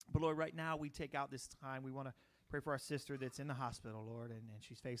But, Lord, right now we take out this time. We want to pray for our sister that's in the hospital, Lord, and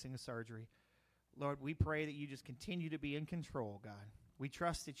she's facing a surgery. Lord, we pray that you just continue to be in control, God. We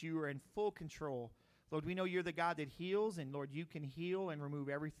trust that you are in full control. Lord, we know you're the God that heals, and, Lord, you can heal and remove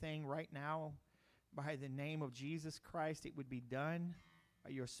everything right now. By the name of Jesus Christ, it would be done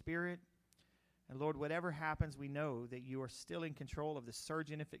by your Spirit. And, Lord, whatever happens, we know that you are still in control of the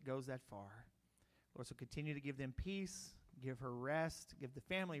surgeon if it goes that far. Lord, so continue to give them peace, give her rest, give the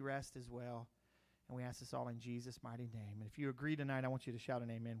family rest as well. And we ask this all in Jesus' mighty name. And if you agree tonight, I want you to shout an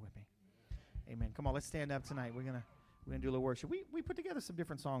amen with me. Amen. Come on, let's stand up tonight. We're gonna do a little worship. We put together some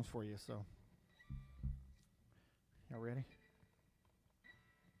different songs for you, so y'all ready?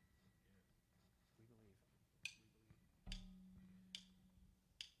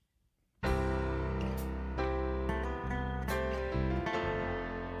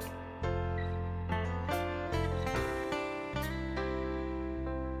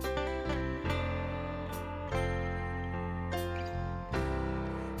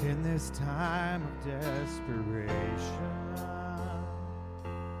 In this time of desperation,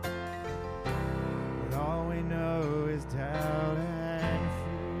 but all we know is doubt and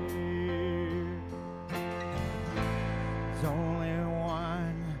fear. There's only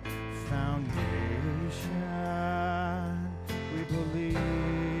one foundation. We believe.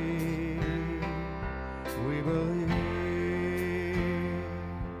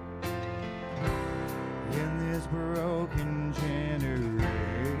 In this broken generation,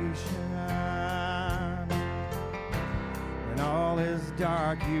 when all is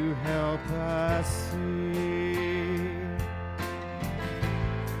dark, you help us see.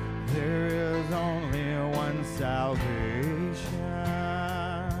 There is only one salvation.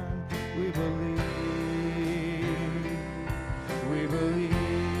 We believe. We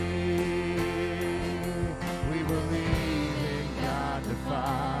believe in God the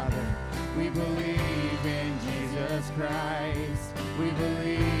Father. We believe in Jesus Christ. We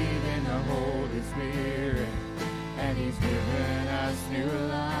believe in the Holy Spirit, and He's given us new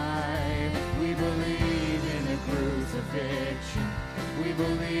life. We believe in the crucifixion. We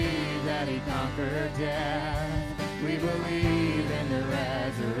believe that He conquered death. We believe in the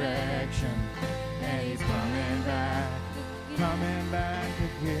resurrection, and He's coming back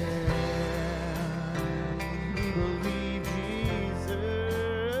again. We believe Jesus.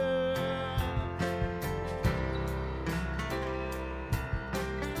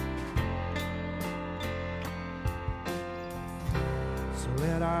 So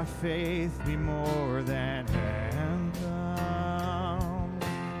let our faith be more than anthem,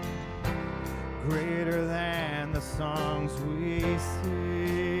 greater than the songs we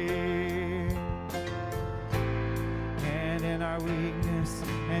sing, and in our weakness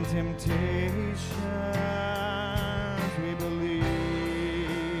and temptations we believe.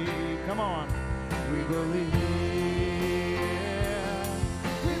 Come on, we believe.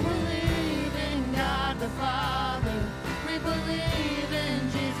 We believe in God the Father. We believe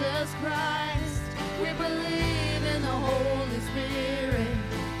in Jesus Christ. We believe in the Holy Spirit,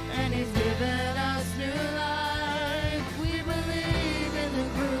 and He's given us new life. We believe in the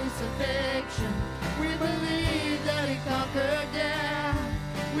crucifixion. We believe that He conquered death.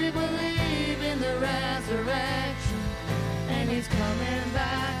 We believe in the resurrection, and He's coming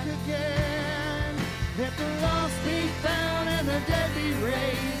back again. Let the lost be found and the dead be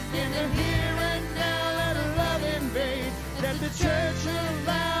raised. In the here and now let a love invade. Let the church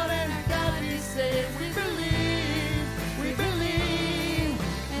aloud and God be saved. We believe,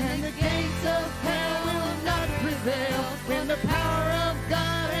 and the gates of hell will not prevail. When the power of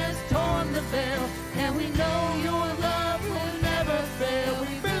God has torn the veil, and we know your love will never fail.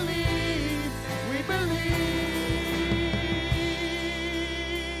 We believe.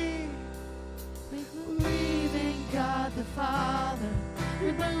 We believe in God the Father.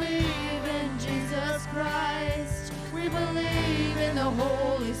 We believe in Jesus Christ. We believe in the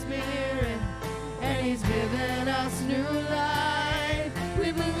Holy Spirit, and He's given us new life.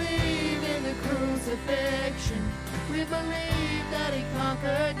 We believe in the crucifixion. We believe that He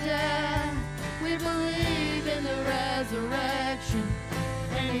conquered death. We believe in the resurrection,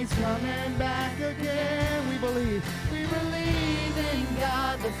 and He's coming back again. We believe in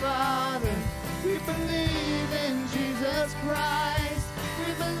God the Father. We believe in Jesus Christ.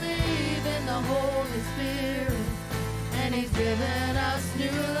 We believe in the Holy Spirit, and He's given us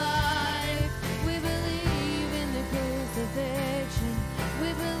new life. We believe in the crucifixion. We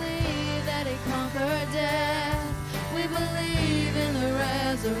believe that He conquered death. We believe in the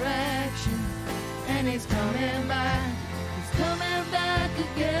resurrection, and He's coming back. He's coming back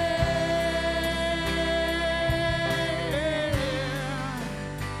again.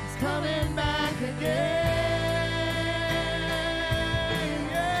 He's coming back again.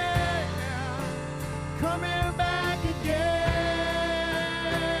 Yeah. Coming back again.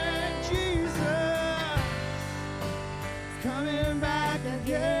 Jesus is coming back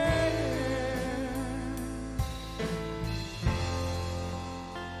again.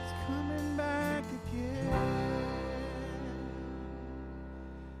 It's coming back again.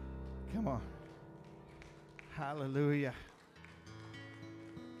 Come on. Hallelujah.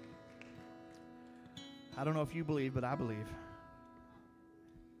 I don't know if you believe, but I believe.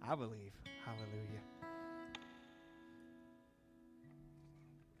 I believe. Hallelujah.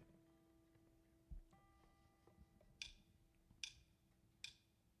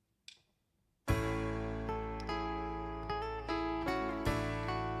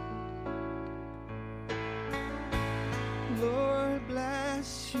 Lord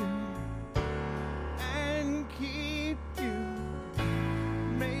bless you and keep you.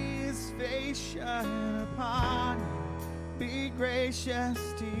 May His face shine upon you, be gracious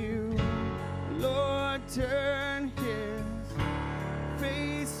to you. Lord, turn His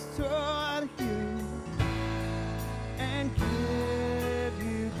face toward you and give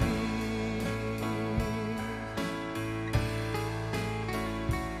you peace.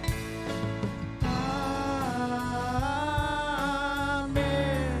 Amen.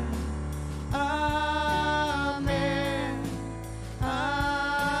 Amen.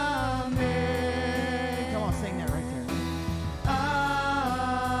 Amen. Come on, sing that right there. Amen.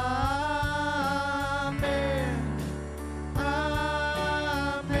 Amen.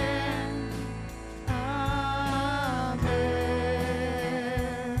 Amen.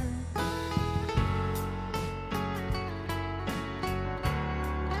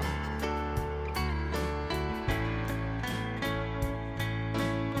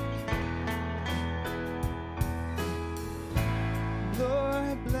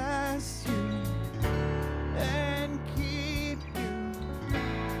 Lord bless you and keep you.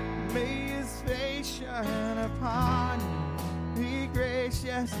 May His face shine upon you, be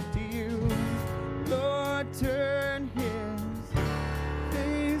gracious to you. Lord, turn His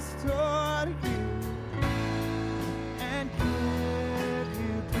face toward you and give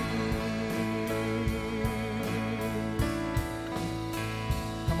you peace.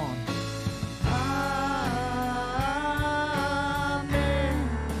 Come on. Amen.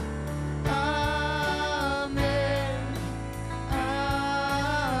 Amen.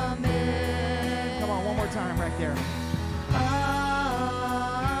 Amen. Come on, one more time right there. Amen.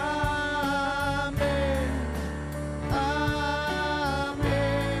 Amen.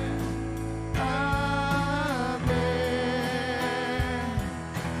 Amen.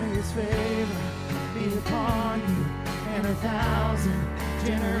 May His favor be upon you and 1,000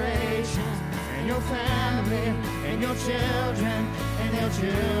 generations, and your family, and your children, and your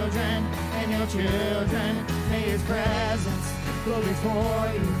children, and your children. May His presence go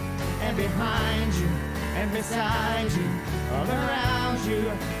before you, and behind you, and beside you, all around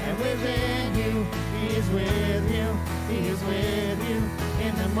you, and within you. He is with you. He is with you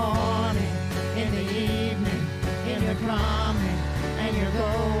in the morning, in the evening, in your coming, and your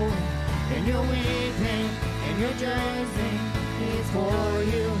going, in your weeping, in your rejoicing. He is for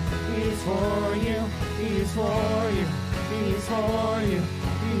you. He is for you. He is for you. He is for you.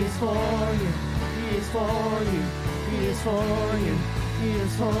 He is for you. He is for you. He is for you. He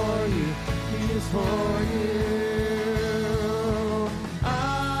is for you. He is for you.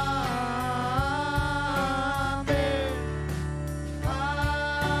 Amen.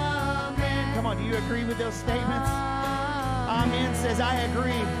 Amen. Come on, do you agree with those statements? Amen says, I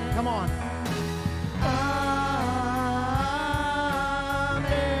agree. Come on.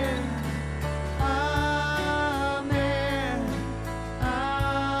 Amen. Amen.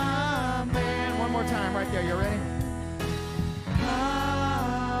 Amen. One more time right there. You ready?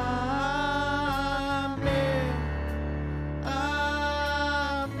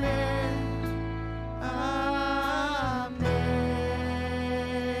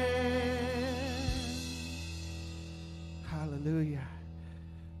 Hallelujah.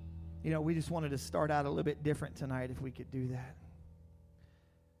 You know, we just wanted to start out a little bit different tonight if we could do that.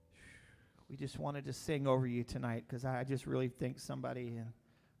 We just wanted to sing over you tonight because I just really think somebody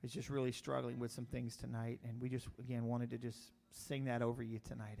is just really struggling with some things tonight. And we just, again, wanted to just sing that over you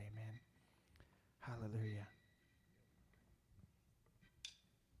tonight. Amen. Hallelujah.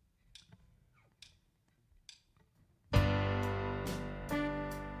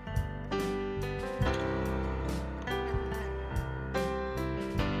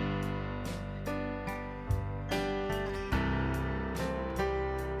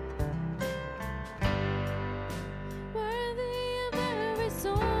 Worthy of every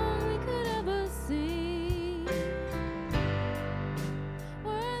song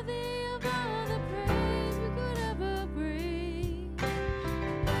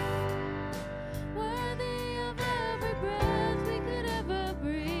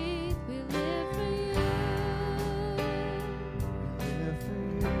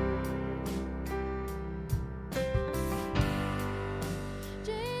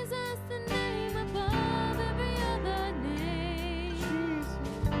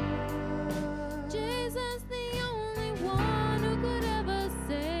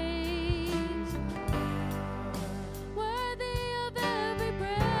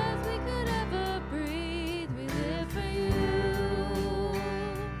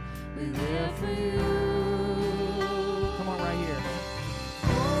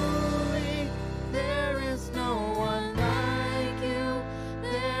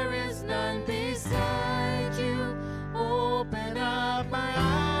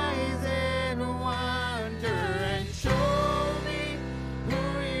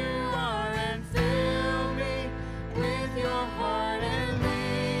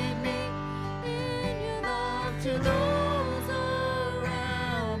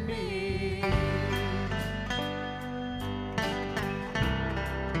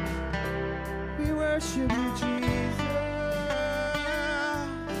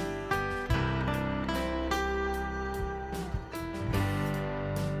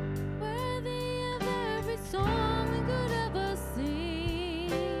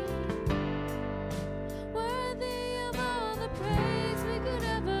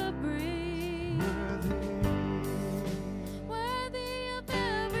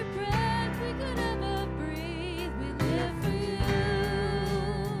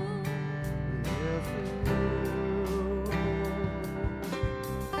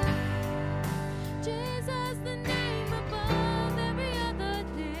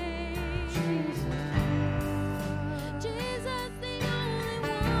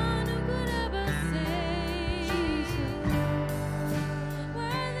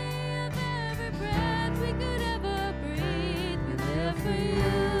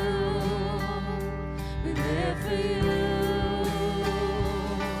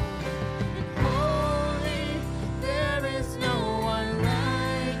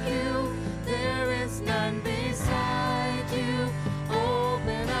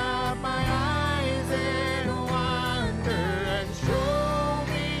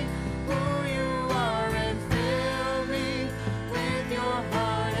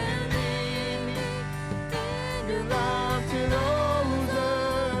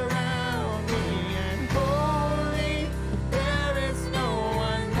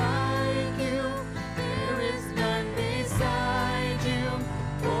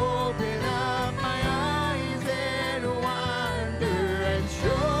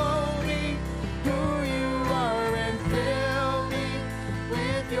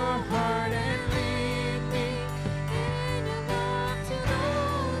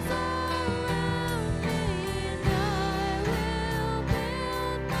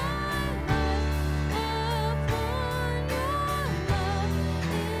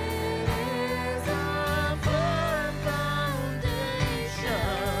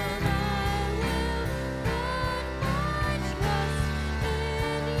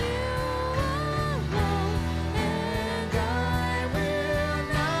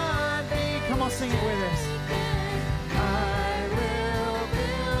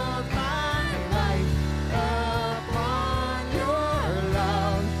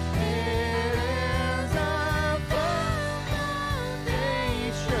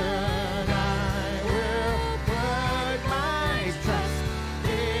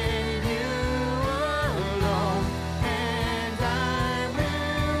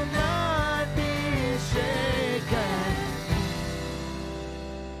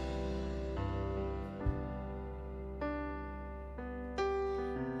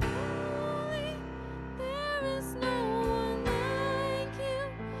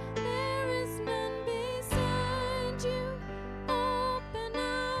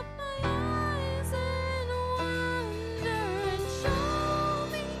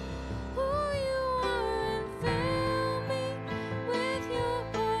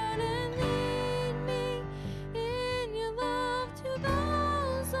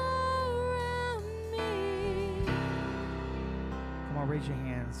raise your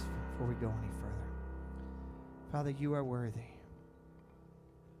hands before we go any further. Father, you are worthy.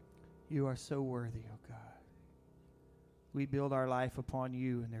 You are so worthy, oh God. We build our life upon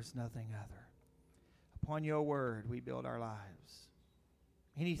you, and there's nothing other. Upon your word, we build our lives.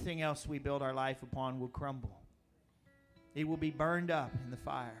 Anything else we build our life upon will crumble. It will be burned up in the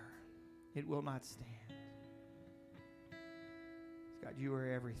fire. It will not stand. God, you are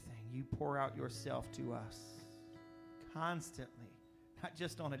everything. You pour out yourself to us constantly, not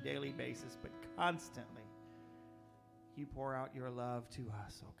just on a daily basis, but constantly. You pour out your love to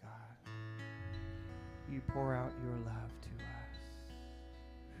us, oh God. You pour out your love to us.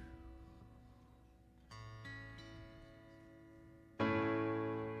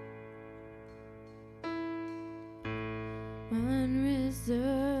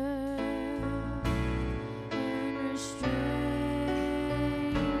 Unreserved,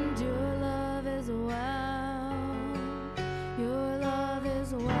 unrestrained, your love is wild. Your love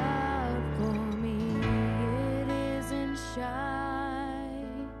is wild for me. It isn't shy.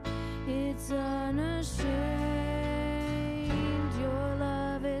 It's unashamed. Your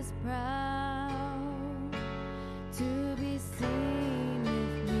love is proud to be seen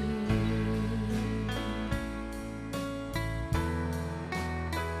with me.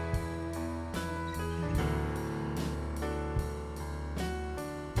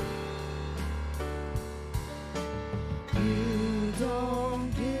 You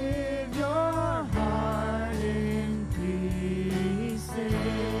don't give your heart in pieces.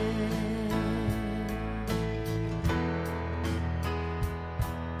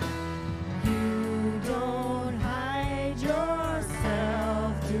 You don't hide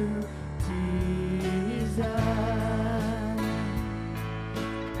yourself to tease us.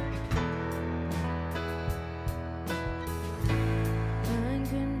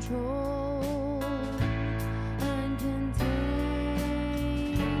 Uncontrolled,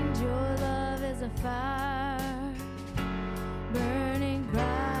 uncontained, your love is a fire burning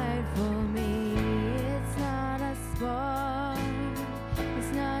bright for me. It's not a spark,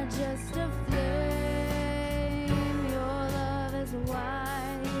 it's not just a flame. Your love is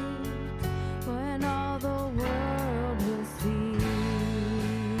white when all the world will see.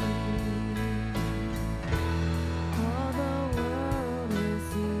 All the world will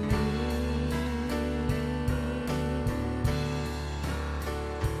see.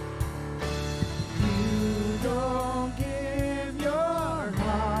 You don't give your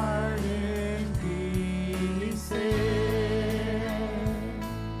heart in pieces.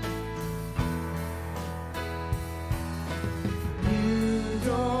 You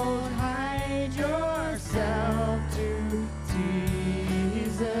don't hide yourself to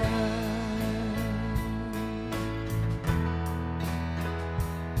tease us.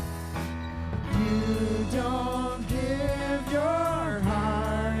 You don't give your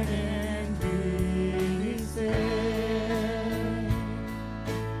heart in pieces.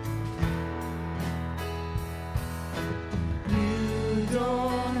 You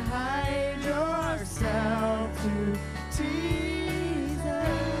don't hide yourself to tease us.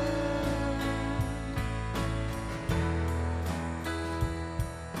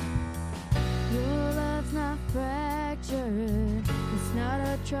 Your love's not fractured. It's not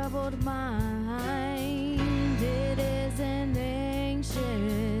a troubled mind. It isn't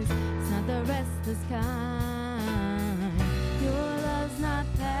anxious. It's not the restless kind. Your love's not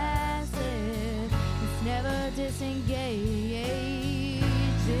passive. It's never disengaged.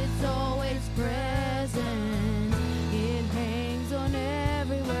 It's always present. It hangs on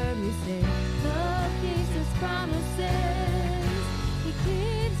every word we say. Love keeps its promises. It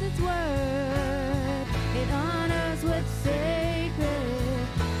keeps its word. It honors what's sacred.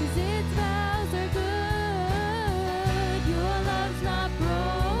 'Cause its vows are good. Your love's not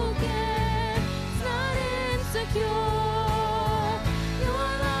broken. It's not insecure. Your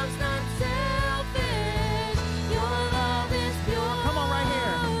love's not selfish. Your love is pure.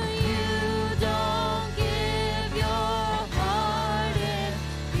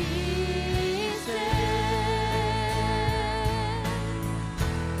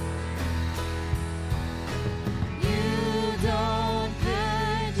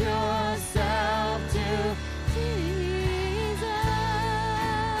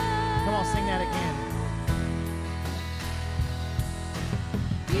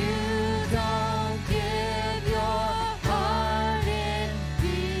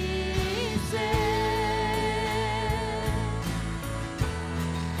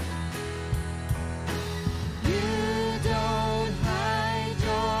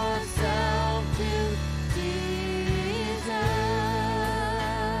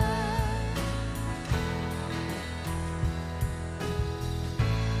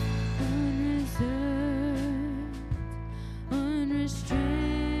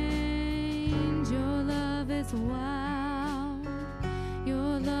 Your love is wild.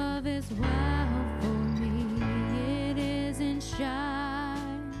 Your love is wild for me. It isn't shy.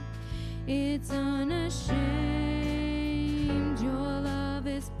 It's unashamed. Your love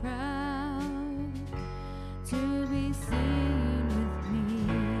is proud to be seen with me.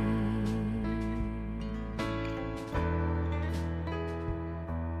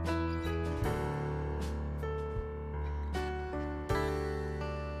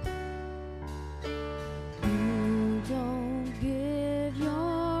 You don't give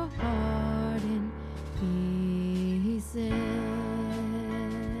your heart in pieces.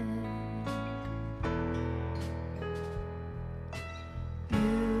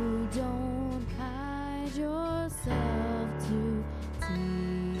 You don't hide yourself to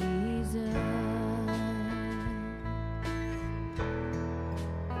tease us.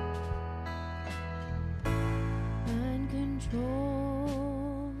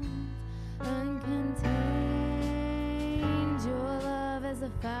 Uncontrolled, uncontained, your love is a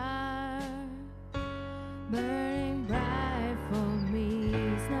fire burning bright for me.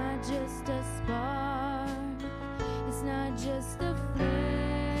 It's not just a spark, it's not just a flame.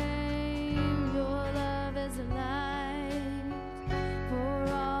 Your love is a light for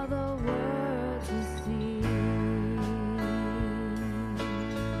all the world to see.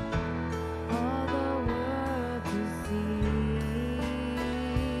 All the world to see.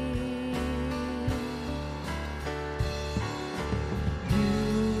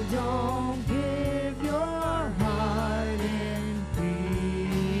 You don't give your heart in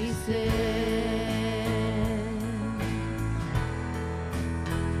pieces.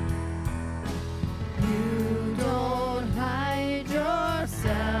 You don't hide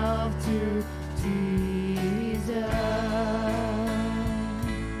yourself to tease us.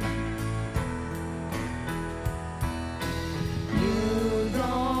 You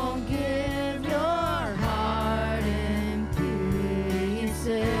don't give your heart in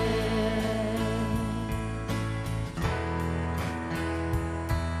pieces.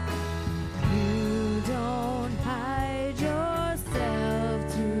 You don't hide yourself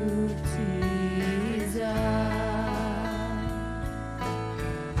to tease us.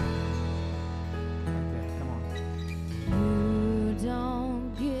 Okay, come on. You don't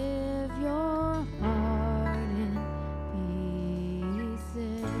give your heart in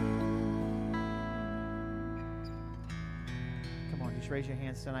pieces. Come on, just raise your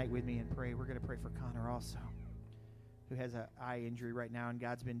hands tonight with me and pray. We're going to pray for Connor also, who has an eye injury right now, and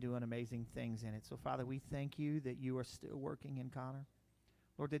God's been doing amazing things in it. So, Father, we thank you that you are still working in Connor.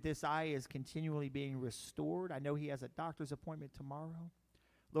 Lord, that this eye is continually being restored. I know he has a doctor's appointment tomorrow.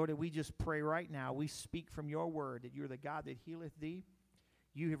 Lord, that we just pray right now. We speak from your word that you're the God that healeth thee.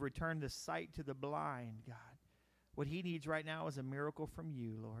 You have returned the sight to the blind, God. What he needs right now is a miracle from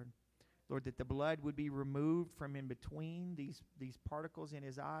you, Lord. Lord, that the blood would be removed from in between these particles in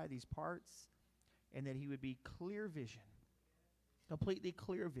his eye, these parts, and that he would be clear vision, completely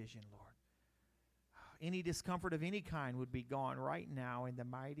clear vision, Lord. Any discomfort of any kind would be gone right now in the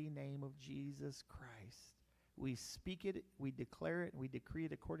mighty name of Jesus Christ. We speak it, we declare it, and we decree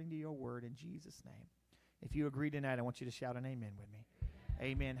it according to your word in Jesus' name. If you agree tonight, I want you to shout an amen with me.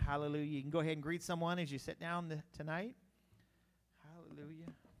 Amen. Hallelujah. You can go ahead and greet someone as you sit down tonight. Hallelujah.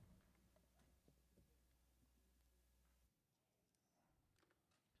 Good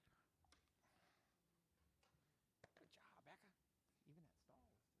job, Becca. Even that stall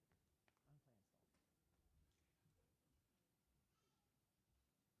was unplanned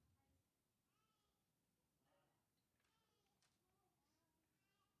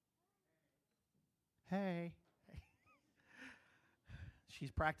stall. Hey. She's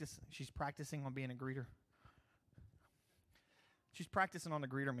practicing on being a greeter. She's practicing on the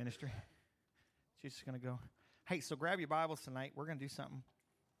greeter ministry. She's just going to go. Hey, so grab your Bibles tonight. We're going to do something.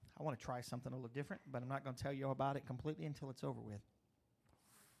 I want to try something a little different, but I'm not going to tell you all about it completely until it's over with.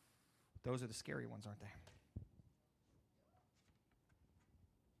 Those are the scary ones, aren't they?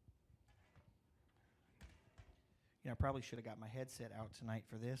 You know, I probably should have got my headset out tonight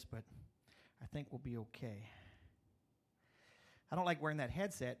for this, but I think we'll be okay. I don't like wearing that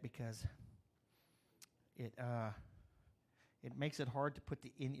headset because it makes it hard to put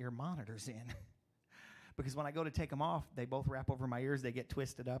the in-ear monitors in. Because when I go to take them off, they both wrap over my ears, they get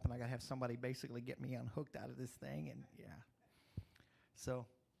twisted up, and I got to have somebody basically get me unhooked out of this thing, and yeah. So,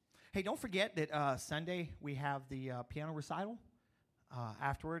 hey, don't forget that Sunday we have the piano recital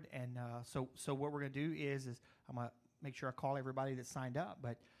afterward, and so what we're going to do is I'm going to make sure I call everybody that signed up,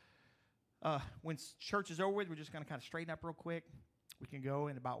 but when church is over with, we're just going to kind of straighten up real quick. We can go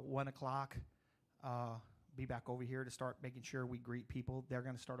in about 1 o'clock. be back over here to start making sure we greet people. They're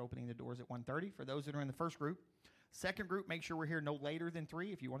going to start opening the doors at 1:30 for those that are in the first group. Second group, make sure we're here no later than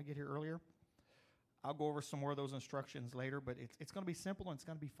 3 if you want to get here earlier. I'll go over some more of those instructions later, but it's going to be simple and it's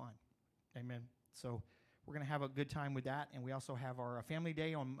going to be fun. Amen. So we're going to have a good time with that. And we also have our family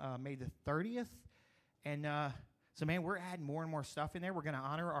day on May the 30th. And so, man, we're adding more and more stuff in there. We're going to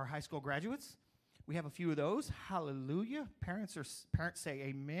honor our high school graduates. We have a few of those. Hallelujah. Parents say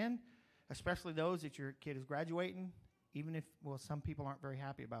amen, especially those that your kid is graduating, even if, well, some people aren't very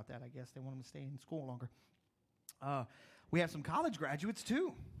happy about that. I guess they want them to stay in school longer. We have some college graduates,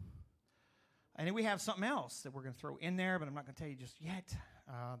 too. And then we have something else that we're going to throw in there, but I'm not going to tell you just yet.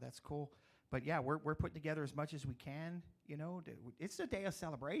 That's cool. But, yeah, we're putting together as much as we can. You know, it's a day of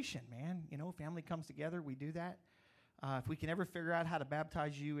celebration, man. You know, family comes together. We do that. If we can ever figure out how to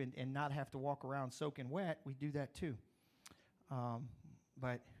baptize you and not have to walk around soaking wet, we do that, too.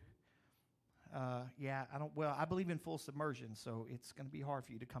 Yeah, I believe in full submersion, so it's going to be hard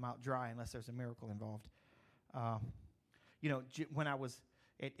for you to come out dry unless there's a miracle involved. You know, when I was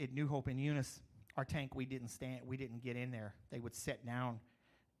at New Hope in Eunice, our tank, we didn't get in there. They would sit down,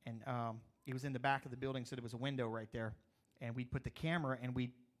 and it was in the back of the building, so there was a window right there, and we'd put the camera, and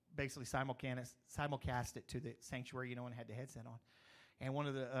we'd basically simulcast it to the sanctuary, you know, and had the headset on. And one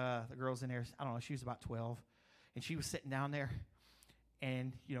of the girls in there, I don't know, she was about 12, and she was sitting down there,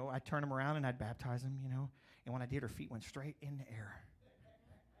 and, you know, I'd turn them around, and I'd baptize them, you know, and when I did, her feet went straight in the air.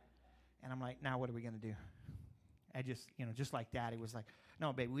 And I'm like, now what are we going to do? I just, you know, just like that, it was like,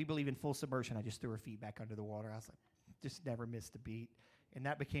 no, baby, we believe in full submersion. I just threw her feet back under the water. I was like, just never missed a beat. And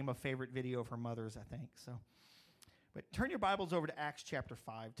that became a favorite video of her mother's, I think. So, but turn your Bibles over to Acts chapter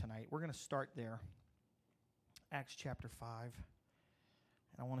 5 tonight. We're going to start there. Acts chapter 5. And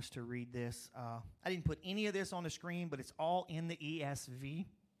I want us to read this. I didn't put any of this on the screen, but it's all in the ESV.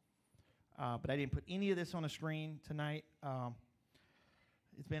 But I didn't put any of this on the screen tonight.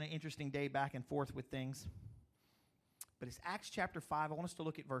 It's been an interesting day back and forth with things. But it's Acts chapter 5. I want us to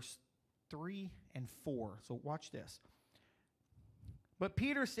look at verse 3 and 4. So watch this. But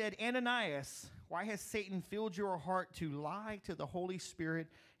Peter said, Ananias, why has Satan filled your heart to lie to the Holy Spirit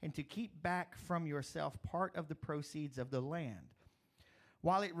and to keep back from yourself part of the proceeds of the land?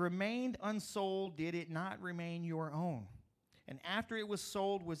 While it remained unsold, did it not remain your own? And after it was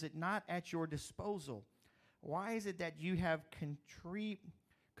sold, was it not at your disposal? Why is it that you have contrived,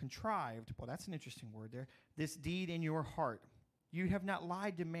 well, that's an interesting word there, this deed in your heart? You have not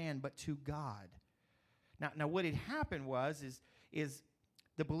lied to man, but to God. Now what had happened is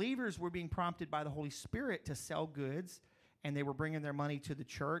the believers were being prompted by the Holy Spirit to sell goods, and they were bringing their money to the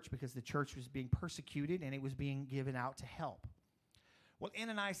church because the church was being persecuted, and it was being given out to help. Well,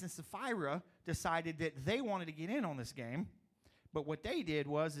 Ananias and Sapphira decided that they wanted to get in on this game, but what they did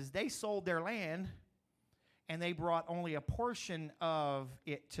was they sold their land, and they brought only a portion of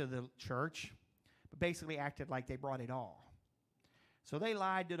it to the church, but basically acted like they brought it all. So they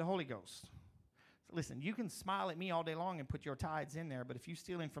lied to the Holy Ghost. So listen, you can smile at me all day long and put your tithes in there, but if you're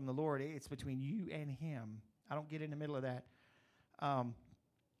stealing from the Lord, it's between you and him. I don't get in the middle of that.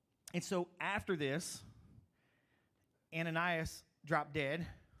 And so after this, Ananias dropped dead,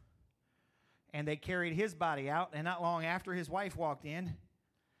 and they carried his body out, and not long after his wife walked in,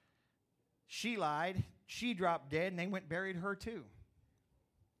 she lied, she dropped dead, and they went and buried her too.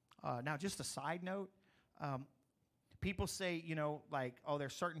 Now, just a side note, people say, you know, like, oh,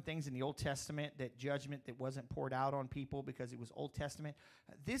 there's certain things in the Old Testament, that judgment that wasn't poured out on people because it was Old Testament.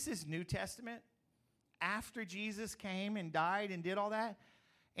 This is New Testament. After Jesus came and died and did all that.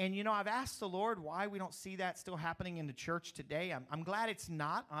 And, you know, I've asked the Lord why we don't see that still happening in the church today. I'm glad it's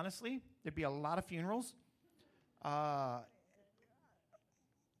not, honestly. There'd be a lot of funerals. And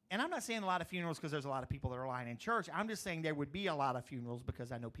I'm not saying a lot of funerals because there's a lot of people that are lying in church. I'm just saying there would be a lot of funerals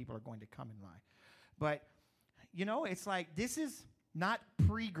because I know people are going to come and lie. But, you know, it's like this is not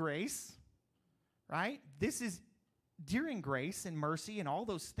pre-grace, right? This is during grace and mercy and all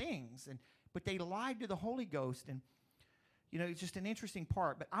those things. But they lied to the Holy Ghost. And, you know, it's just an interesting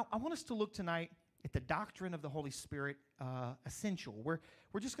part. But I want us to look tonight at the doctrine of the Holy Spirit, essential. We're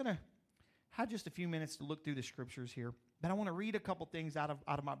just going to have just a few minutes to look through the scriptures here. But I want to read a couple things out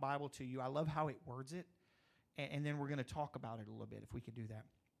of my Bible to you. I love how it words it. And then we're going to talk about it a little bit, if we could do that.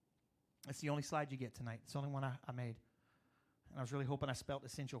 That's the only slide you get tonight. It's the only one I made. And I was really hoping I spelled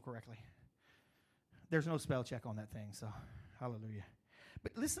essential correctly. There's no spell check on that thing, so hallelujah.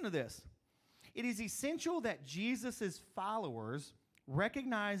 But listen to this. It is essential that Jesus' followers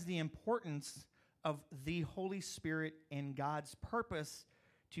recognize the importance of the Holy Spirit and God's purpose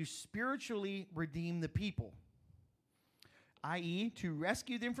to spiritually redeem the people, i.e., to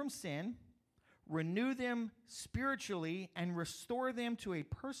rescue them from sin, renew them spiritually, and restore them to a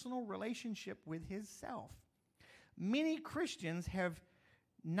personal relationship with his self. Many Christians have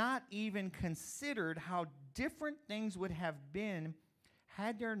not even considered how different things would have been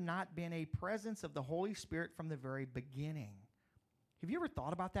had there not been a presence of the Holy Spirit from the very beginning. Have you ever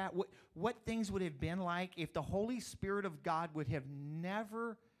thought about that? What things would have been like if the Holy Spirit of God would have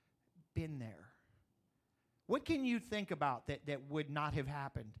never been there? What can you think about that would not have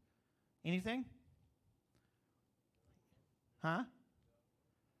happened? Anything? Huh?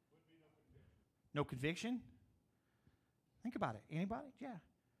 No conviction? Think about it. Anybody? Yeah.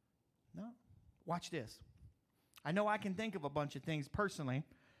 No? Watch this. I know I can think of a bunch of things personally,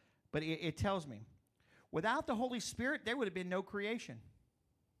 but it tells me. Without the Holy Spirit, there would have been no creation.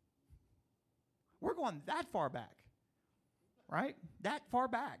 We're going that far back, right? That far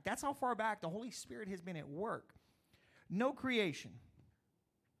back. That's how far back the Holy Spirit has been at work. No creation.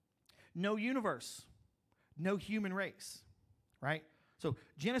 No universe. No human race, right? So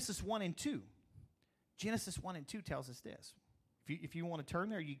Genesis 1 and 2. Genesis 1 and 2 tells us this. If you want to turn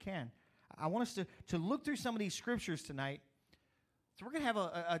there, you can. I want us to look through some of these scriptures tonight. So we're going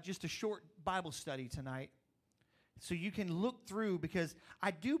to have just a short Bible study tonight so you can look through, because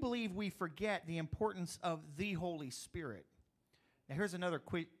I do believe we forget the importance of the Holy Spirit. Now, here's another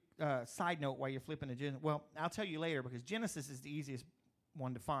quick side note while you're flipping to Genesis. Well, I'll tell you later, because Genesis is the easiest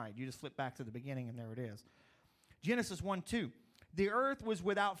one to find. You just flip back to the beginning, and there it is. Genesis 1:2. The earth was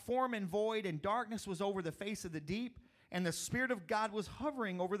without form and void, and darkness was over the face of the deep, and the Spirit of God was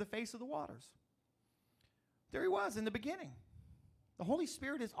hovering over the face of the waters. There he was in the beginning. The Holy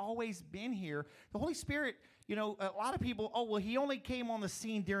Spirit has always been here. The Holy Spirit, a lot of people, he only came on the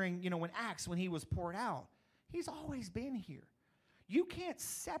scene during, when Acts, when he was poured out. He's always been here. You can't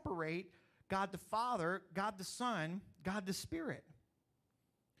separate God the Father, God the Son, God the Spirit.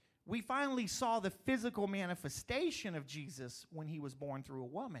 We finally saw the physical manifestation of Jesus when he was born through a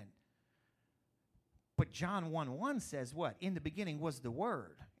woman. But John 1:1 says what? In the beginning was the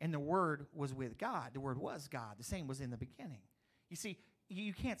Word, and the Word was with God. The Word was God. The same was in the beginning. You see,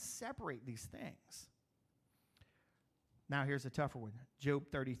 you can't separate these things. Now here's a tougher one. Job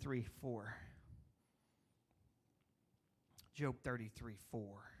 33:4. Job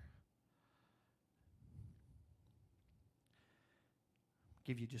 33:4.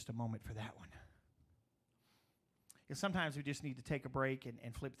 Give you just a moment for that one. Because sometimes we just need to take a break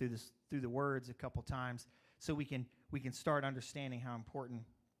and flip through the words a couple times so we can start understanding how important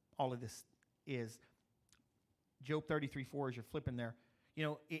all of this is. Job 33:4, as you're flipping there.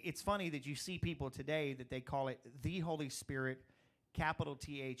 It's funny that you see people today that they call it the Holy Spirit, capital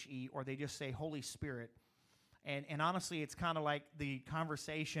THE, or they just say Holy Spirit. And honestly, it's kind of like the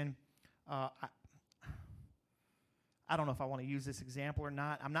conversation. I don't know if I want to use this example or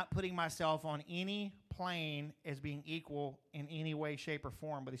not. I'm not putting myself on any plane as being equal in any way, shape, or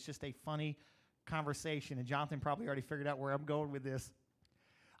form, but it's just a funny conversation. And Jonathan probably already figured out where I'm going with this.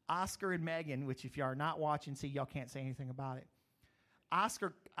 Oscar and Megan, which if you are not watching, see, y'all can't say anything about it.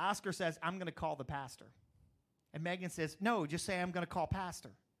 Oscar says, I'm going to call the pastor. And Megan says, no, just say I'm going to call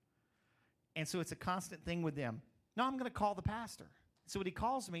pastor. And so it's a constant thing with them. No, I'm going to call the pastor. So when he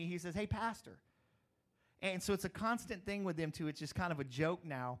calls me, he says, hey, pastor. And so it's a constant thing with them, too. It's just kind of a joke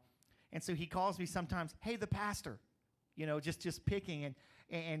now. And so he calls me sometimes, hey, the pastor, just picking.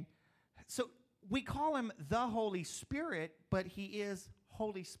 And so we call him the Holy Spirit, but he is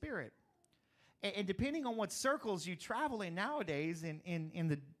Holy Spirit. And depending on what circles you travel in nowadays in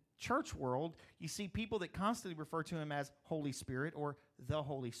the church world, you see people that constantly refer to him as Holy Spirit or the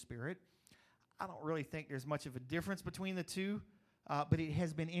Holy Spirit. I don't really think there's much of a difference between the two, but it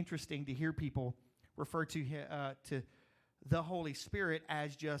has been interesting to hear people refer to the Holy Spirit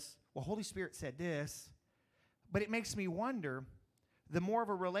as just, well, Holy Spirit said this. But it makes me wonder, the more of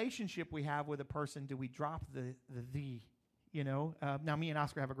a relationship we have with a person, do we drop the now, me and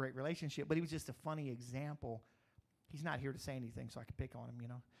Oscar have a great relationship, but he was just a funny example. He's not here to say anything, so I can pick on him,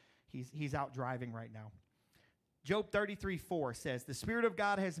 He's out driving right now. Job 33:4 says, the Spirit of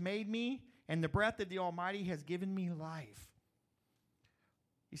God has made me, and the breath of the Almighty has given me life.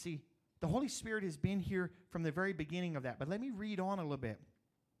 You see, the Holy Spirit has been here from the very beginning of that. But let me read on a little bit.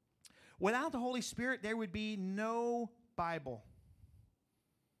 Without the Holy Spirit, there would be no Bible.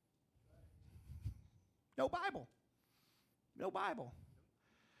 No Bible. No Bible.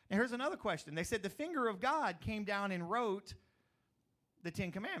 Now, here's another question. They said the finger of God came down and wrote the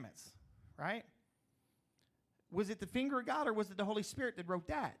Ten Commandments, right? Was it the finger of God or was it the Holy Spirit that wrote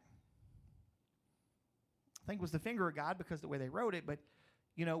that? I think it was the finger of God because of the way they wrote it, but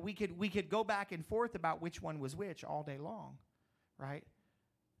we could go back and forth about which one was which all day long, right?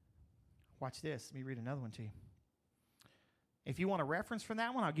 Watch this. Let me read another one to you. If you want a reference for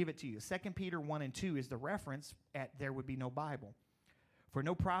that one, I'll give it to you. 2 Peter 1 and 2 is the reference at there would be no Bible. For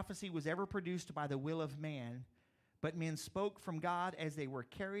no prophecy was ever produced by the will of man, but men spoke from God as they were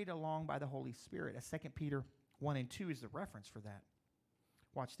carried along by the Holy Spirit. 2 Peter 1 and 2 is the reference for that.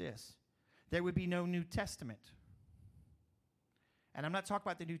 Watch this. There would be no New Testament. And I'm not talking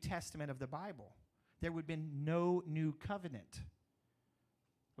about the New Testament of the Bible. There would have been no new covenant.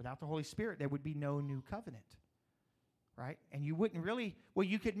 Without the Holy Spirit, there would be no new covenant. Right? And you wouldn't really, well,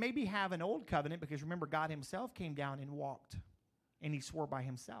 you could maybe have an old covenant because remember, God himself came down and walked. And he swore by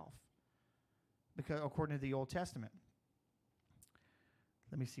himself. Because according to the Old Testament.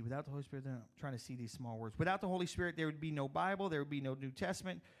 Let me see. Without the Holy Spirit, I'm trying to see these small words. Without the Holy Spirit, there would be no Bible, there would be no New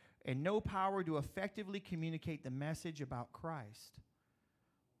Testament, and no power to effectively communicate the message about Christ.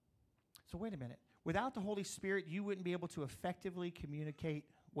 So wait a minute. Without the Holy Spirit, you wouldn't be able to effectively communicate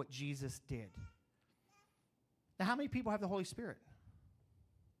what Jesus did. Now, how many people have the Holy Spirit?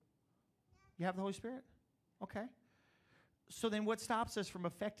 You have the Holy Spirit? Okay. So then what stops us from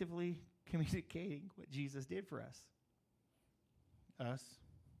effectively communicating what Jesus did for us? Us.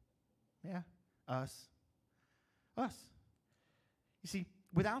 Yeah, us. Us. You see,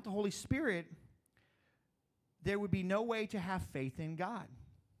 without the Holy Spirit, there would be no way to have faith in God.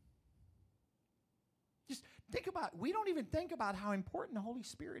 Just think about, we don't even think about how important the Holy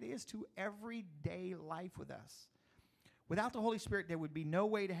Spirit is to everyday life with us. Without the Holy Spirit, there would be no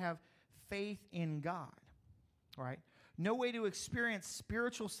way to have faith in God. All right? No way to experience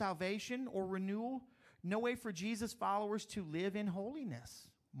spiritual salvation or renewal. No way for Jesus' followers to live in holiness,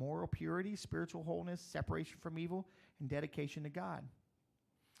 moral purity, spiritual wholeness, separation from evil, and dedication to God.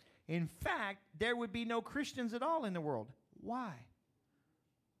 In fact, there would be no Christians at all in the world. Why?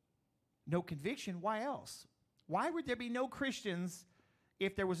 No conviction. Why else? Why would there be no Christians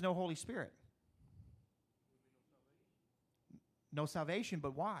if there was no Holy Spirit? No salvation,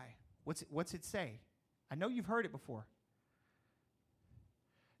 but why? What's it say? I know you've heard it before.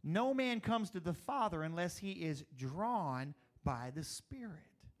 No man comes to the Father unless he is drawn by the Spirit.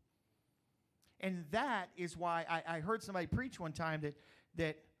 And that is why I heard somebody preach one time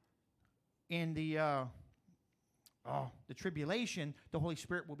that in the tribulation, the Holy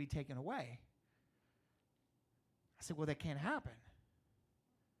Spirit will be taken away. I said, well, that can't happen.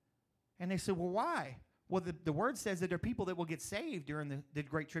 And they said, well, why? Well, the word says that there are people that will get saved during the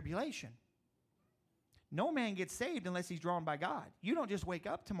Great Tribulation. No man gets saved unless he's drawn by God. You don't just wake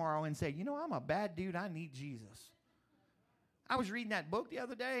up tomorrow and say, you know, I'm a bad dude, I need Jesus. I was reading that book the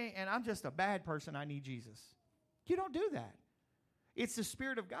other day, and I'm just a bad person, I need Jesus. You don't do that. It's the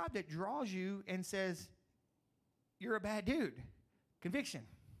Spirit of God that draws you and says, you're a bad dude. Conviction.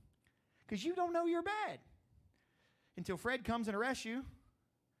 Because you don't know you're bad. Until Fred comes and arrests you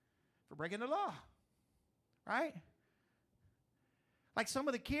for breaking the law. Right? Like some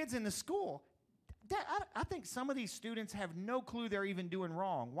of the kids in the school, I think some of these students have no clue they're even doing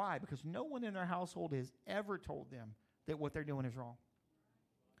wrong. Why? Because no one in their household has ever told them that what they're doing is wrong.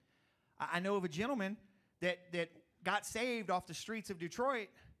 I know of a gentleman that got saved off the streets of Detroit,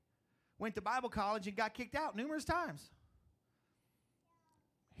 went to Bible college, and got kicked out numerous times.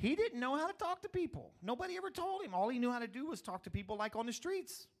 He didn't know how to talk to people. Nobody ever told him. All he knew how to do was talk to people like on the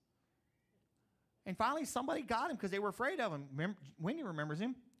streets. And finally, somebody got him because they were afraid of him. Wendy remembers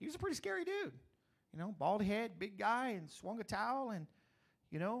him. He was a pretty scary dude. You know, bald head, big guy, and swung a towel, and,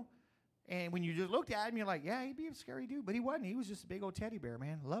 you know. And when you just looked at him, you're like, yeah, he'd be a scary dude. But he wasn't. He was just a big old teddy bear,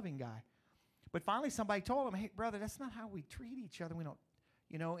 man, loving guy. But finally, somebody told him, hey, brother, that's not how we treat each other. We don't,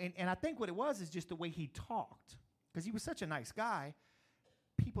 you know. And I think what it was is just the way he talked. Because he was such a nice guy,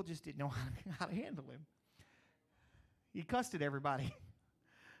 people just didn't know how to handle him. He cussed at everybody.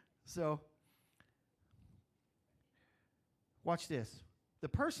 So, watch this. The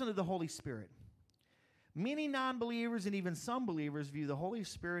person of the Holy Spirit. Many non-believers and even some believers view the Holy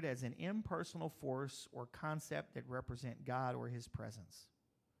Spirit as an impersonal force or concept that represent God or his presence.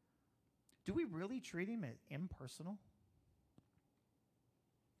 Do we really treat him as impersonal?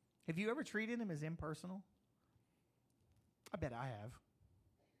 Have you ever treated him as impersonal? I bet I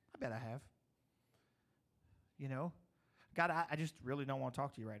have. You know? God, I just really don't want to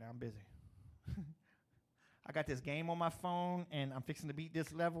talk to you right now. I'm busy. I got this game on my phone, and I'm fixing to beat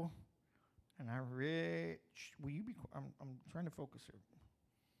this level. And I'm trying to focus here.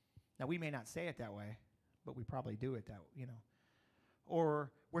 Now, we may not say it that way, but we probably do it that way, you know.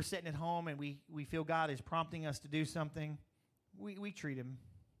 Or we're sitting at home and we feel God is prompting us to do something. We treat him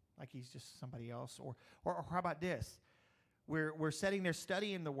like he's just somebody else. Or how about this? We're sitting there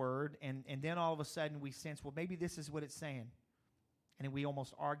studying the word, and then all of a sudden we sense, well, maybe this is what it's saying. And we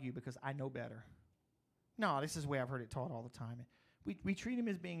almost argue because I know better. No, this is the way I've heard it taught all the time. We treat him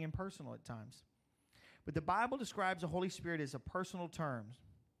as being impersonal at times. But the Bible describes the Holy Spirit as a personal term.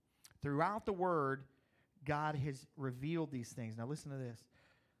 Throughout the Word, God has revealed these things. Now listen to this.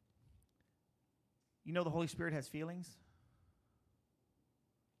 You know the Holy Spirit has feelings?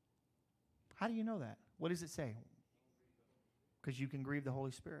 How do you know that? What does it say? Because you can grieve the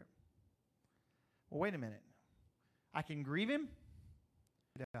Holy Spirit. Well, wait a minute. I can grieve him?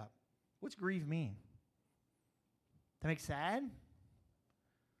 What's grieve mean? To make sad?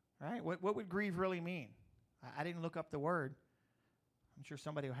 Right? What would grieve really mean? I didn't look up the word. I'm sure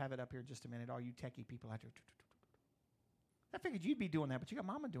somebody will have it up here in just a minute. All you techie people out there. I figured you'd be doing that, but you got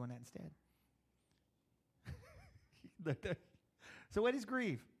Mama doing that instead. So what is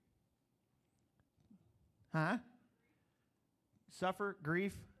grieve? Huh? Suffer,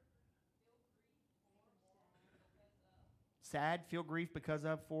 grief. Sad, feel grief because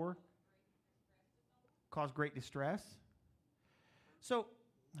of, for. Cause great distress. So,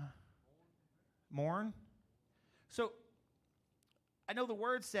 mourn. So, I know the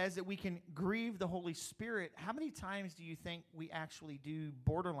word says that we can grieve the Holy Spirit. How many times do you think we actually do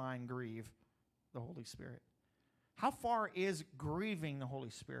borderline grieve the Holy Spirit? How far is grieving the Holy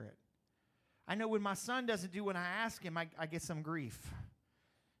Spirit? I know when my son doesn't do what I ask him, I get some grief.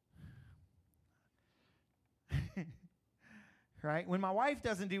 Right? When my wife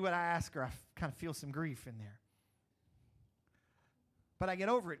doesn't do what I ask her, I kind of feel some grief in there. But I get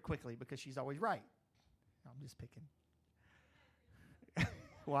over it quickly because she's always right. I'm just picking.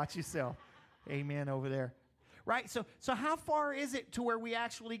 Watch yourself. Amen over there. Right? So how far is it to where we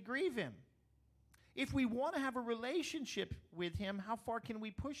actually grieve him? If we want to have a relationship with him, how far can we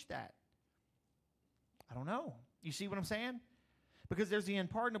push that? I don't know. You see what I'm saying? Because there's the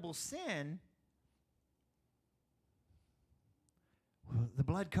unpardonable sin. Well, the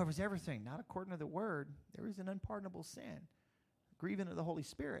blood covers everything. Not according to the word. There is an unpardonable sin. Grieving of the Holy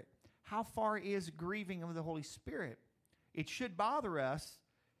Spirit. How far is grieving of the Holy Spirit? It should bother us.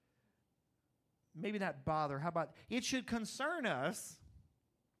 Maybe not bother. How about it should concern us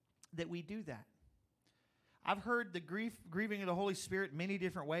that we do that. I've heard the grieving of the Holy Spirit many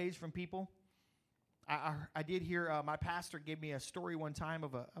different ways from people. I did hear my pastor gave me a story one time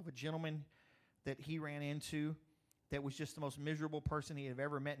of a gentleman that he ran into that was just the most miserable person he had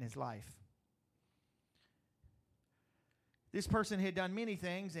ever met in his life. This person had done many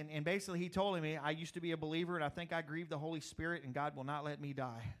things, and basically he told me, I used to be a believer, and I think I grieved the Holy Spirit, and God will not let me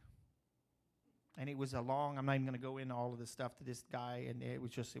die. And it was I'm not even going to go into all of this stuff to this guy, and it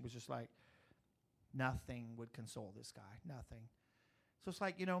was just like nothing would console this guy, nothing. So it's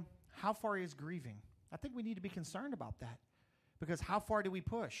like, how far is grieving? I think we need to be concerned about that, because how far do we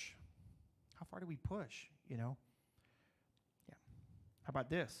push? How far do we push, Yeah. How about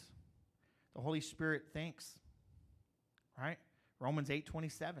this? The Holy Spirit thinks. Right? Romans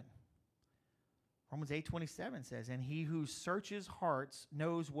 8:27. Romans 8:27 says, and he who searches hearts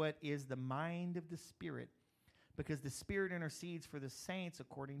knows what is the mind of the Spirit, because the Spirit intercedes for the saints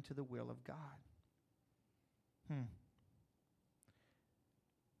according to the will of God.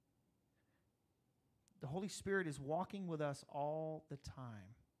 The Holy Spirit is walking with us all the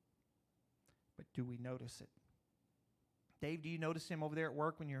time. But do we notice it? Dave, do you notice him over there at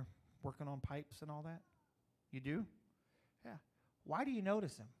work when you're working on pipes and all that? You do? Yeah. Why do you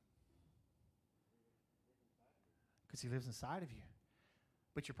notice him? Because he lives inside of you.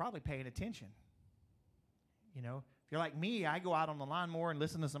 But you're probably paying attention. If you're like me, I go out on the lawnmower and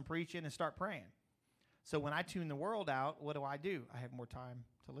listen to some preaching and start praying. So when I tune the world out, what do? I have more time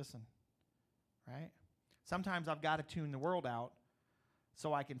to listen. Right? Sometimes I've got to tune the world out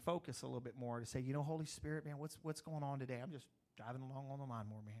so I can focus a little bit more to say, Holy Spirit, man, what's going on today? I'm just driving along on the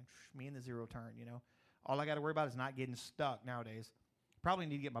lawnmower, man. Me and the zero turn, All I got to worry about is not getting stuck nowadays. Probably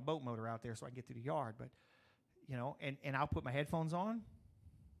need to get my boat motor out there so I can get through the yard. But, and I'll put my headphones on,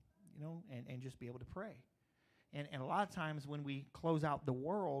 and just be able to pray. And a lot of times when we close out the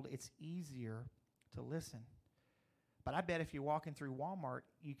world, it's easier to listen. But I bet if you're walking through Walmart,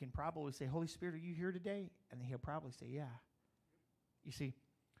 you can probably say, Holy Spirit, are you here today? And he'll probably say, yeah. You see,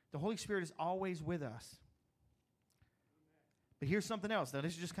 the Holy Spirit is always with us. But here's something else. Now,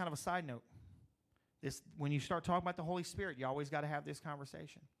 this is just kind of a side note. When you start talking about the Holy Spirit, you always got to have this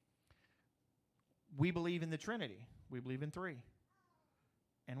conversation. We believe in the Trinity. We believe in 3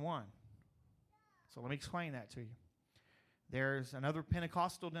 and 1. So let me explain that to you. There's another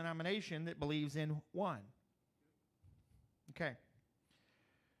Pentecostal denomination that believes in 1. Okay.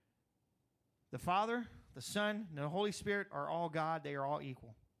 The Father, the Son, and the Holy Spirit are all God. They are all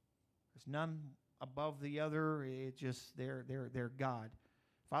equal. There's none above the other. It just, they're God.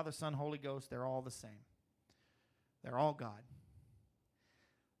 Father, Son, Holy Ghost, they're all the same. They're all God.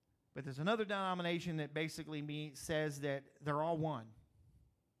 But there's another denomination that basically says that they're all one.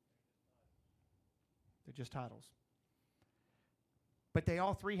 They're just titles. But they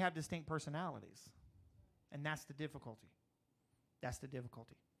all three have distinct personalities. And that's the difficulty. That's the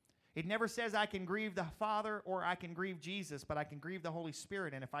difficulty. It never says I can grieve the Father or I can grieve Jesus, but I can grieve the Holy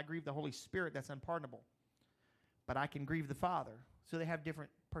Spirit. And if I grieve the Holy Spirit, that's unpardonable. But I can grieve the Father. So they have different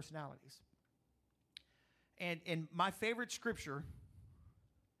personalities. And my favorite scripture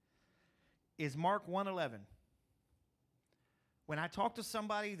is Mark 1:11. When I talk to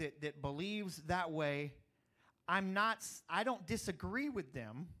somebody that believes that way, I don't disagree with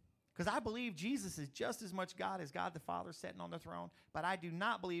them, because I believe Jesus is just as much God as God the Father sitting on the throne, but I do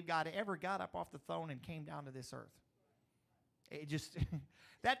not believe God ever got up off the throne and came down to this earth. It just,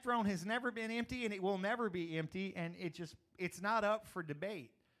 that throne has never been empty, and it will never be empty, and it's not up for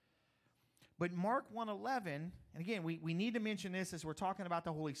debate. But Mark 1:11, and again, we need to mention this as we're talking about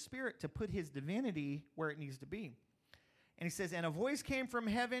the Holy Spirit, to put his divinity where it needs to be. And he says, and a voice came from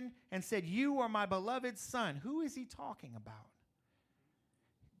heaven and said, you are my beloved Son. Who is he talking about?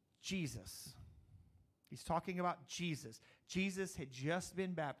 Jesus. He's talking about Jesus. Jesus had just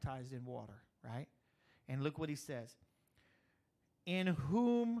been baptized in water, right? And look what he says. In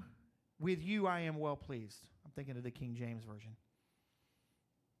whom with you I am well pleased. I'm thinking of the King James Version.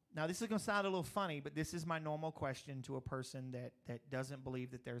 Now, this is going to sound a little funny, but this is my normal question to a person that doesn't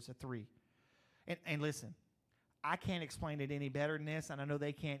believe that there's a three. And listen, I can't explain it any better than this, and I know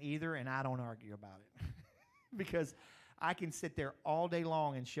they can't either, and I don't argue about it. Because I can sit there all day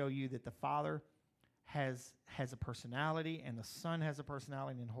long and show you that the Father has a personality, and the Son has a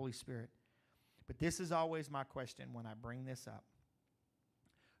personality, and the Holy Spirit. But this is always my question when I bring this up.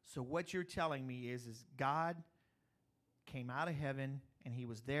 So what you're telling me is God came out of heaven, and he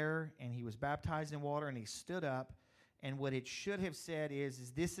was there, and he was baptized in water, and he stood up, and what it should have said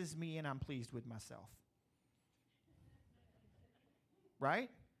is this is me, and I'm pleased with myself.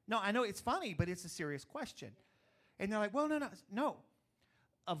 Right? No, I know it's funny, but it's a serious question. And they're like, well, no.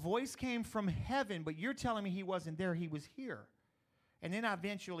 A voice came from heaven, but you're telling me he wasn't there, he was here. And then I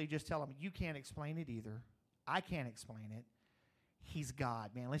eventually just tell them, you can't explain it either. I can't explain it. He's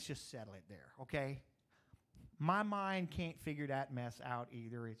God, man. Let's just settle it there, okay? My mind can't figure that mess out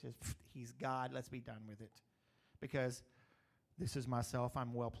either. It's just, he's God. Let's be done with it. Because this is myself.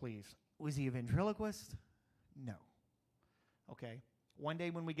 I'm well pleased. Was he a ventriloquist? No. Okay. One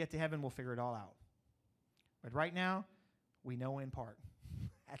day when we get to heaven, we'll figure it all out. But right now, we know in part.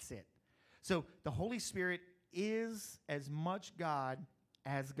 That's it. So the Holy Spirit is as much God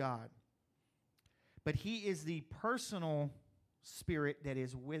as God. But he is the personal Spirit that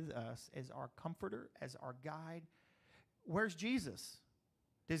is with us as our comforter, as our guide. Where's Jesus?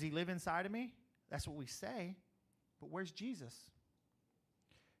 Does he live inside of me? That's what we say. But where's Jesus?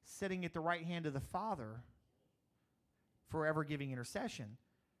 Sitting at the right hand of the Father, forever giving intercession.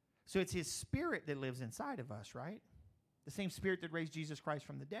 So it's his Spirit that lives inside of us, right? The same Spirit that raised Jesus Christ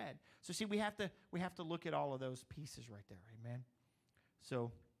from the dead. So see, we have to look at all of those pieces right there. Amen.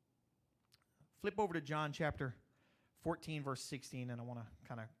 So flip over to John chapter 14, verse 16, and I want to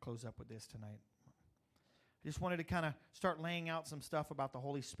kind of close up with this tonight. I just wanted to kind of start laying out some stuff about the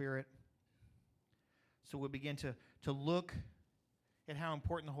Holy Spirit. So we'll begin to look at how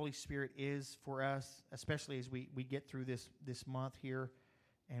important the Holy Spirit is for us, especially as we get through this month here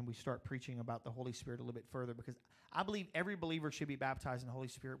and we start preaching about the Holy Spirit a little bit further, because I believe every believer should be baptized in the Holy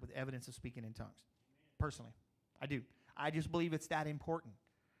Spirit with evidence of speaking in tongues. Personally, I do. I just believe it's that important,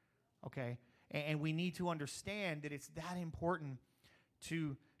 okay? And we need to understand that it's that important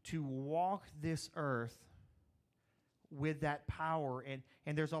to walk this earth with that power.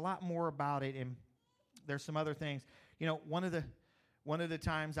 And there's a lot more about it, and there's some other things. You know, one of the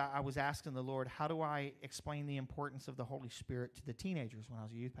times I was asking the Lord, how do I explain the importance of the Holy Spirit to the teenagers when I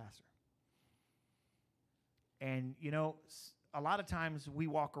was a youth pastor? And, you know, a lot of times we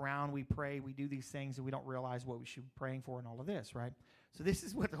walk around, we pray, we do these things, and we don't realize what we should be praying for and all of this, right? So this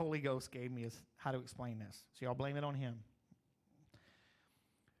is what the Holy Ghost gave me, is how to explain this. So y'all blame it on him.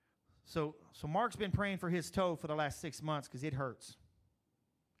 So Mark's been praying for his toe for the last 6 months because it hurts.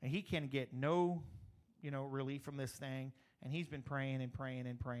 And he can get no, relief from this thing. And he's been praying and praying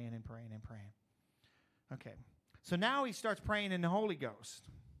and praying and praying and praying. Okay. So now he starts praying in the Holy Ghost.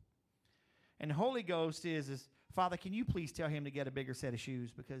 And the Holy Ghost is, Father, can you please tell him to get a bigger set of shoes,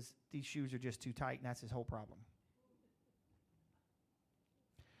 because these shoes are just too tight, and that's his whole problem.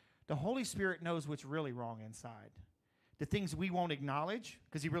 The Holy Spirit knows what's really wrong inside. the things we won't acknowledge,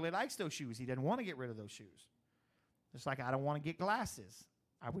 because he really likes those shoes. He doesn't want to get rid of those shoes. Just like I don't want to get glasses.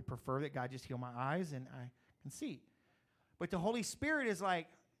 I would prefer that God just heal my eyes and I can see. But the Holy Spirit is like,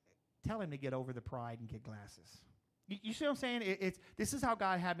 tell him to get over the pride and get glasses. You see what I'm saying? This is how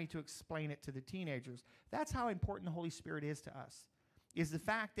God had me to explain it to the teenagers. That's how important the Holy Spirit is to us, is the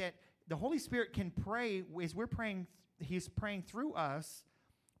fact that the Holy Spirit can pray as we're praying. He's praying through us,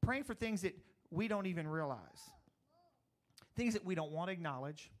 praying for things that we don't even realize, things that we don't want to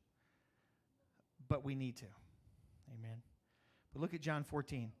acknowledge, but we need to. Amen. But look at John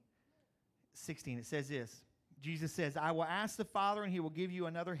 14:16. It says this. Jesus says, I will ask the Father, and he will give you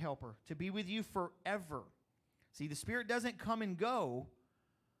another helper to be with you forever. See, the Spirit doesn't come and go.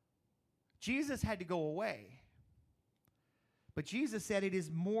 Jesus had to go away. But Jesus said, it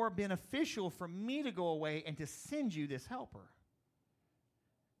is more beneficial for me to go away and to send you this helper,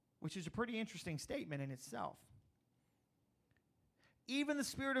 which is a pretty interesting statement in itself. Even the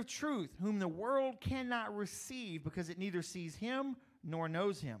Spirit of truth, whom the world cannot receive because it neither sees him nor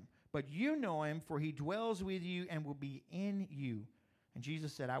knows him. But you know him, for he dwells with you and will be in you. And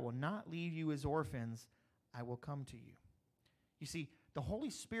Jesus said, I will not leave you as orphans. I will come to you. You see, the Holy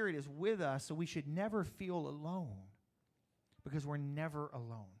Spirit is with us, so we should never feel alone, because we're never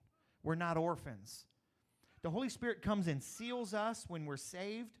alone. We're not orphans. The Holy Spirit comes and seals us when we're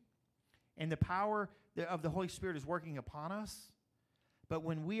saved, and the power of the Holy Spirit is working upon us. But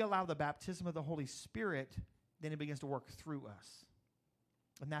when we allow the baptism of the Holy Spirit, then it begins to work through us.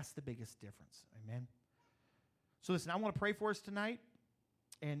 And that's the biggest difference. Amen. So listen, I want to pray for us tonight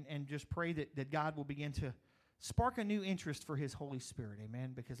and just pray that God will begin to spark a new interest for his Holy Spirit.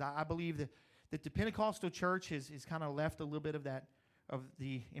 Amen. Because I believe that the Pentecostal church has kind of left a little bit of that, of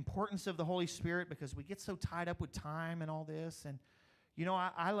the importance of the Holy Spirit, because we get so tied up with time and all this. And, you know,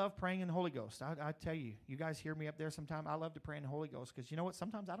 I love praying in the Holy Ghost. I tell you, you guys hear me up there sometime. I love to pray in the Holy Ghost, because you know what?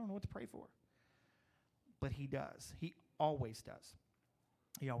 Sometimes I don't know what to pray for. But he does. He always does.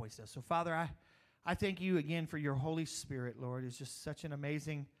 He always does. So, Father, I thank you again for your Holy Spirit, Lord. It's just such an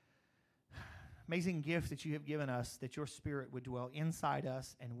amazing gift that you have given us, that your Spirit would dwell inside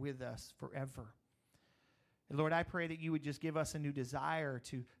us and with us forever. And Lord, I pray that you would just give us a new desire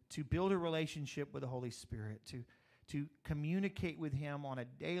to build a relationship with the Holy Spirit, to communicate with him on a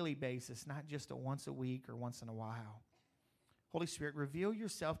daily basis, not just a once a week or once in a while. Holy Spirit, reveal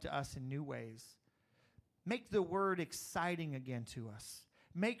yourself to us in new ways. Make the word exciting again to us.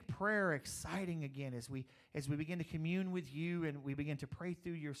 Make prayer exciting again as we begin to commune with you and we begin to pray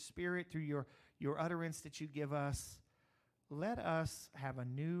through your Spirit, through your utterance that you give us. Let us have a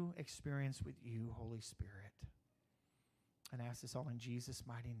new experience with you, Holy Spirit. And I ask this all in Jesus'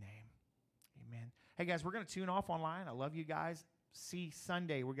 mighty name. Amen. Hey, guys, we're going to tune off online. I love you guys. See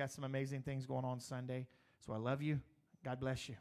Sunday. We got some amazing things going on Sunday. So I love you. God bless you.